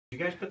You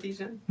guys put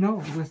these in?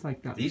 No, it was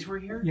like that. These were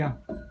here? Yeah,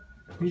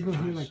 these were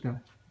nice. here like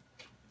that.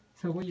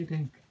 So what do you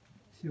think?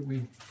 Should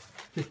we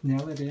just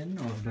nail it in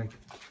or like,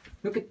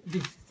 look at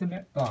this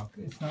cement block.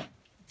 It's not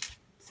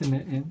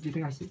cement in. Do you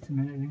think I should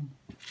cement it in?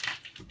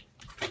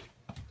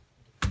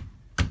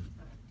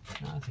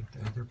 No, I think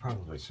they're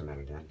probably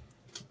cemented in.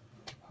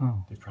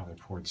 Oh. They probably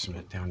poured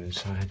cement down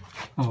inside.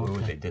 Oh, Oh,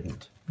 okay. they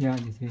didn't. Yeah,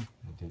 you see.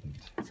 They didn't.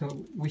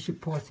 So we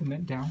should pour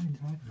cement down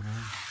inside?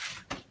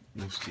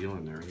 No steel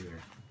in there either.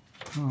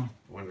 Oh.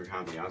 I wonder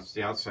how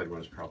the outside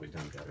one's probably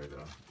done better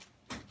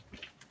though.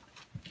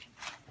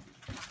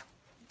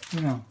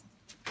 Yeah.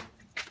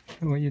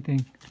 So what do you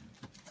think?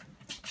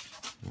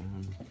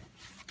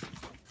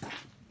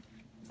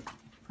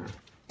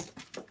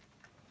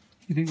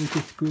 You think we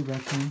could screw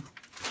back in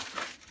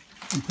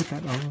and put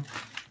that over?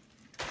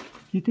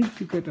 You think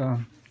you could,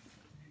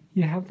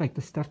 you have like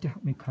the stuff to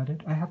help me cut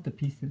it? I have the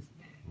pieces.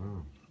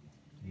 Wow.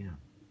 Yeah.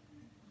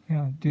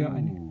 Yeah, do you,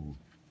 Ooh.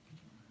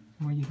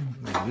 what do you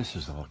think? Oh, this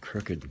is all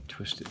crooked and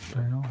twisted I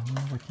here. don't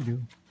know what to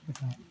do with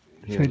that.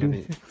 Here, Should I do let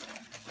me- it?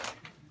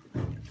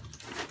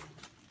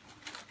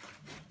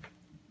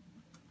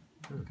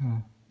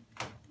 Okay.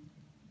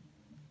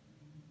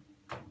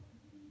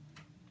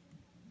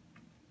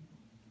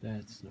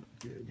 That's not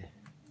good.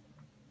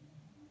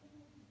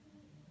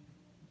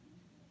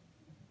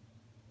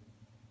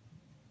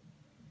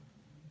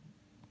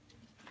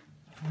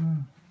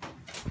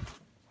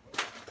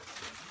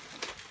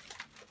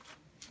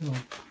 So,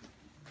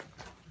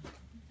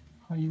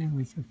 how do you think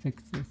we should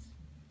fix this?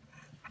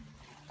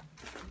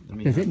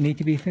 Does it need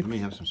to be Let fixed? me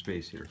have some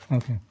space here.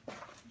 Okay.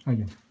 Oh,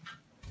 yeah.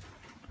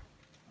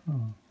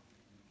 Oh.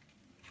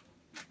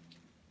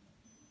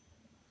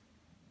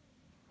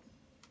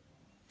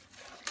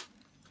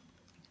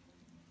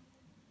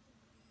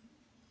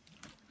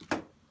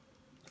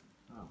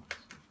 Oh.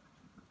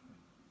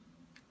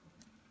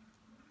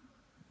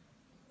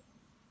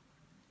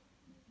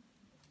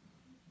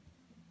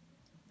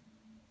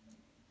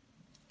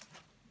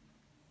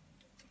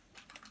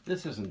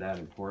 This isn't that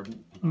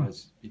important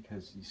because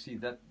you see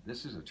that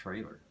this is a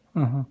trailer.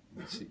 Uh-huh.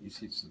 You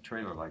see it's a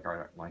trailer like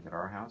at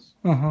our house.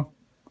 Uh-huh.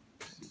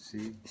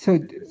 See? So,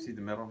 See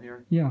the metal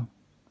here? yeah.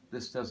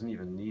 This doesn't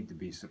even need to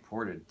be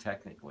supported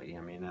technically.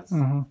 I mean, that's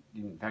Uh-huh.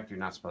 in fact you're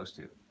not supposed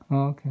to.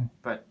 Oh, okay.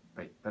 But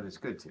it's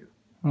good to.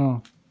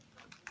 Oh.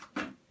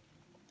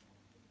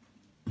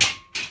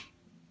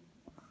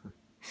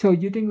 So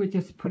you think we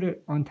just put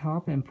it on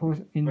top and pour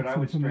in But I some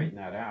would cement? straighten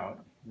that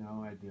out.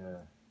 No, I'd.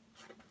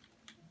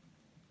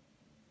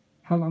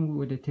 How long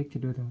would it take to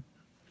do that?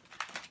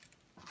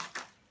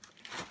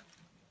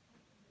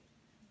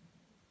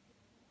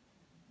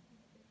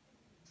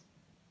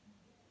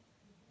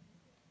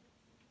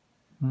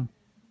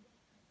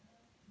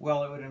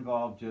 Well, it would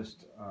involve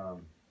just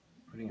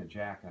putting a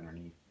jack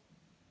underneath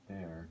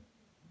there,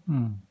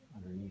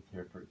 underneath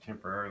here for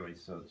temporarily,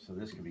 so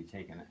this could be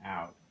taken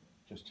out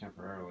just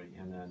temporarily,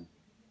 and then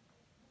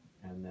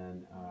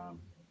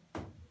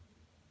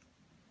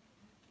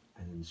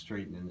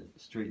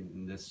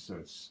straighten this so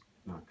it's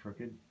not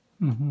crooked.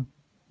 Mm-hmm.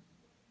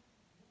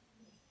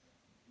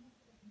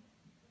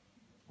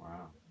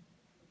 Wow.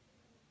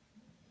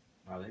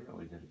 Wow, they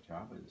really did a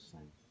job with this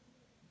thing.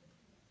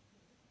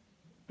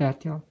 Bad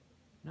job?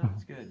 No,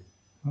 it's good.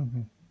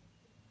 Okay.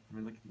 I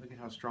mean, look at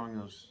how strong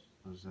those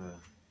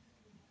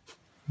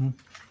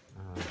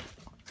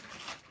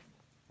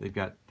they've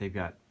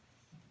got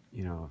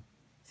you know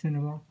Cinder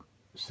block?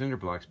 cinder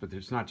blocks, but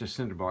there's not just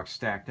cinder blocks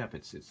stacked up.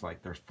 It's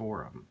like there's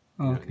 4 of them.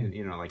 Oh, okay.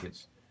 You know, like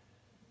it's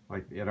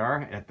like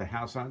at the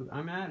house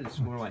I'm at. It's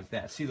more like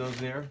that. See those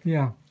there?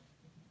 Yeah.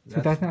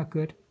 So that's not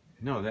good?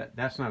 No,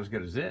 that's not as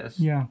good as this.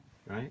 Yeah.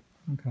 Right.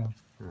 Okay.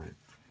 All right.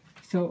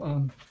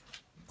 So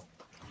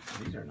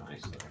These are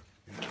nice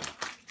though.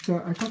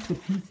 so I got the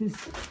pieces.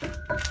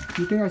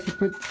 Do you think I should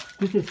put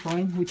this is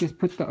fine? We just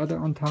put the other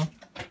on top?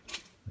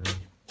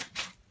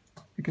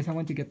 Because I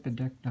want to get the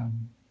deck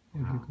done.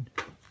 Wow.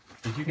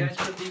 Did you guys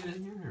put these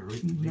in here? Or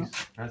No.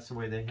 That's the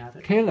way they had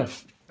it? Caleb.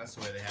 That's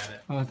the way they had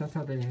it. Oh, that's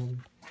how they have it.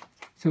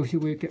 So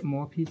should we get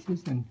more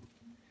pieces? And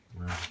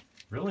Wow.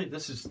 Really?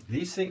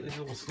 These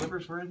little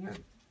slivers were in here?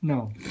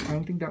 no, I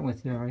don't think that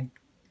was there, right?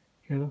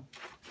 Caleb?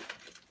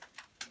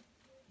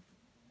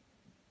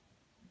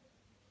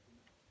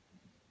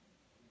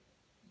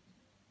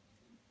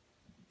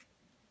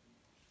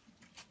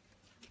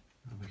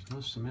 Oh, there's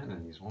no cement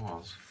in these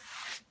walls.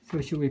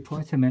 So should we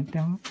pour cement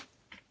down?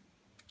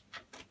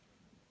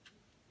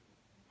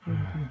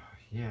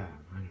 Yeah,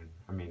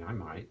 I mean, I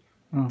might.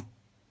 Oh.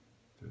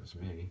 If it was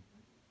me.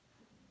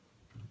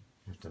 You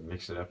have to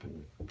mix it up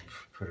and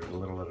put it a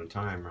little at a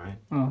time, right?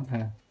 Oh,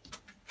 okay.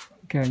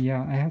 Okay,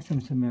 yeah, I have some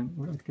cement.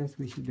 Well, I guess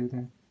we should do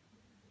that.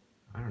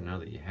 I don't know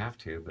that you have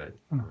to, but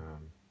Okay.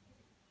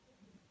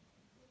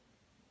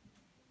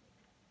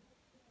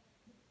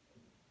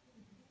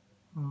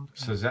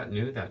 so is that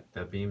new,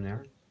 that beam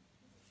there?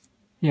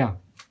 Yeah.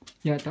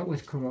 Yeah, that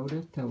was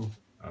corroded, so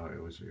Oh,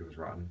 it was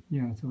rotten.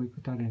 yeah, so we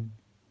put that in.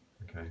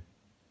 Okay.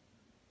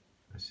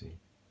 I see.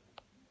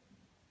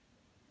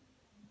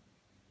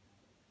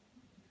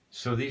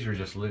 So these are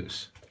just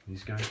loose.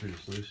 These guys are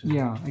just loose.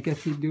 Yeah, I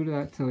guess you do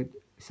that so it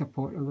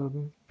support a little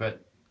bit.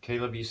 But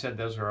Caleb, you said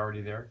those are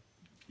already there?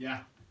 Yeah.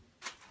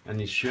 And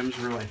these shims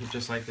are like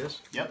just like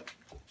this? Yep.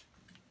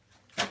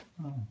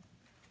 Oh.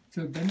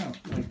 So they're not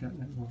like that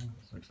at all.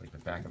 This looks like the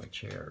back of a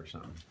chair or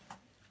something.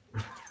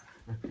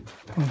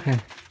 Okay.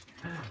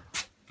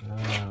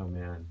 Oh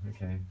man,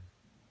 okay.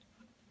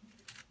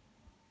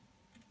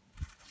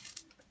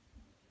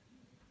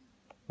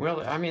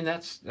 Well, I mean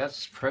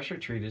that's pressure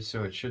treated,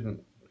 so it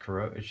shouldn't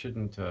corrode. It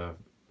shouldn't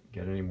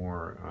get any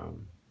more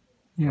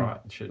Yeah.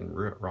 rot. It shouldn't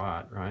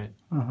rot, right?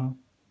 Uh-huh.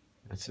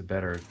 That's a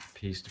better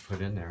piece to put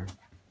in there.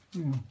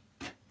 Yeah.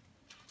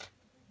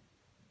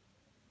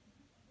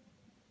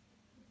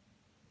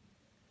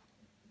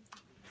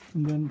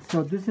 And then,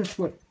 so this is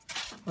what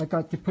I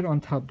got to put on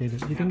top,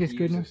 David. You think it's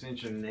good enough?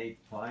 6" and 8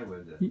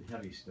 plywood, the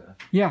heavy stuff.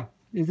 Yeah.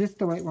 Is this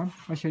the right one?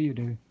 I'll show you,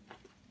 David.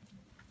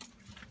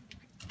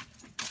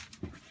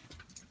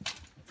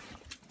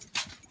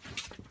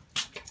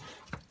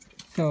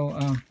 So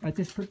I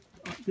just put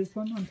this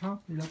one on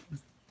top. Is that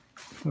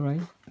all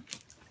right?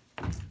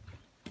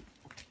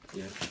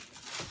 Yeah.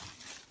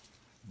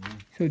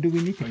 So do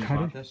we need to Oh, you cut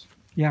bought it? this?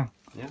 Yeah.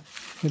 Yeah.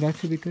 So that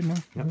should be good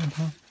enough. Yep. On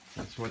top.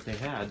 That's what they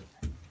had.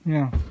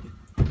 Yeah.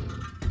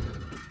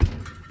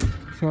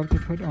 So I have to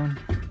put on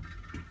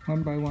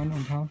one by one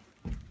on top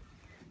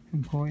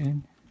and pour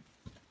in.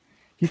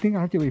 Do you think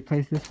I have to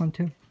replace this one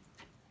too?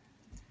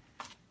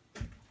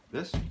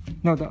 This?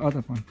 No, the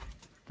other one.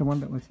 The one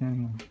that was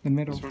standing on. The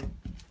middle. This one?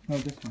 No,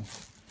 this one.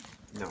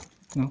 No.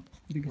 No?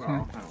 You think it's Well,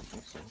 not? I don't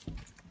think so.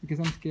 Because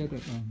I'm scared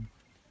that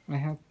I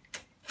have.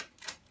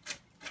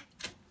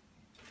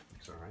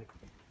 It's all right.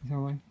 Is that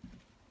right?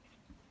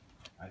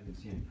 I didn't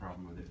see any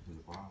problem with it from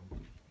the bottom.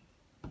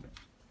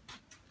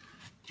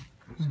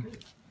 That's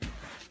good.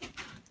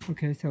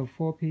 Okay, so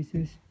 4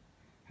 pieces.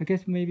 I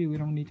guess maybe we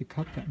don't need to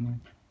cut that much.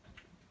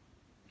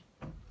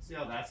 See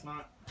how that's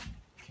not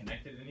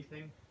connected to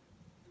anything?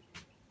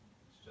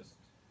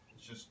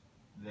 It's just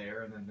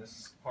there, and then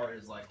this part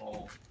is like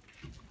all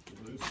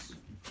loose.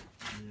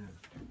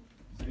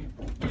 Yeah. See?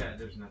 Yeah,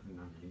 there's nothing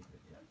underneath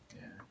it yet.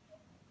 Yeah.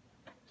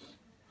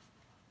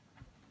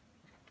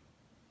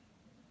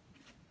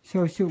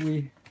 So should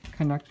we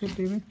connect it,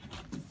 David?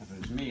 If it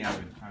was me, I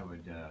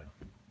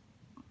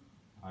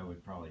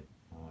would probably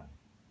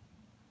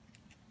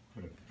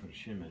put a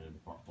shim in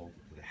and bolt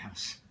it to the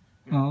house.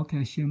 Oh, okay,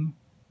 shim.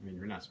 I mean,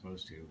 you're not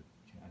supposed to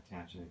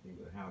attach anything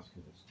to the house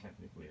because it's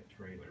technically a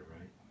trailer,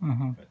 right?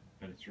 Uh-huh.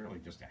 But it's really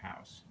just a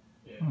house.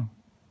 Yeah. Oh.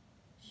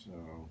 So,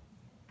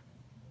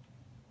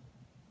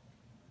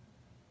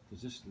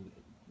 does this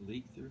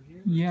leak through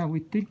here? Yeah, we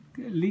think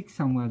it leaks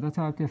somewhere. That's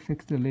how I have to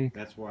fix the leak.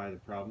 That's why the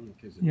problem,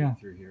 because it Yeah. leaked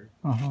through here.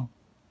 Uh-huh.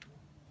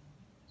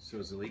 So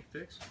is the leak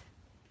fixed?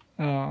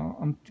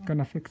 I'm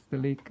gonna fix the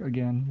leak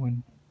again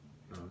when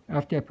Oh,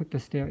 after I put the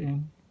stair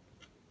in.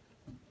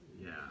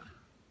 yeah.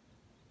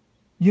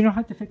 You know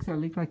how to fix a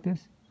leak like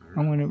this?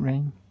 And when it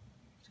rains?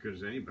 As good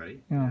as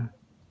anybody. Yeah.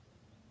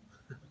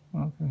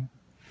 Okay.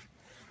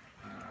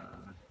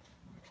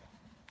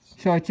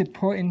 So I should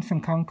pour in some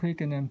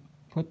concrete and then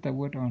put the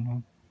wood on. Huh?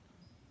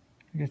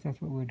 I guess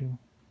that's what we'll do.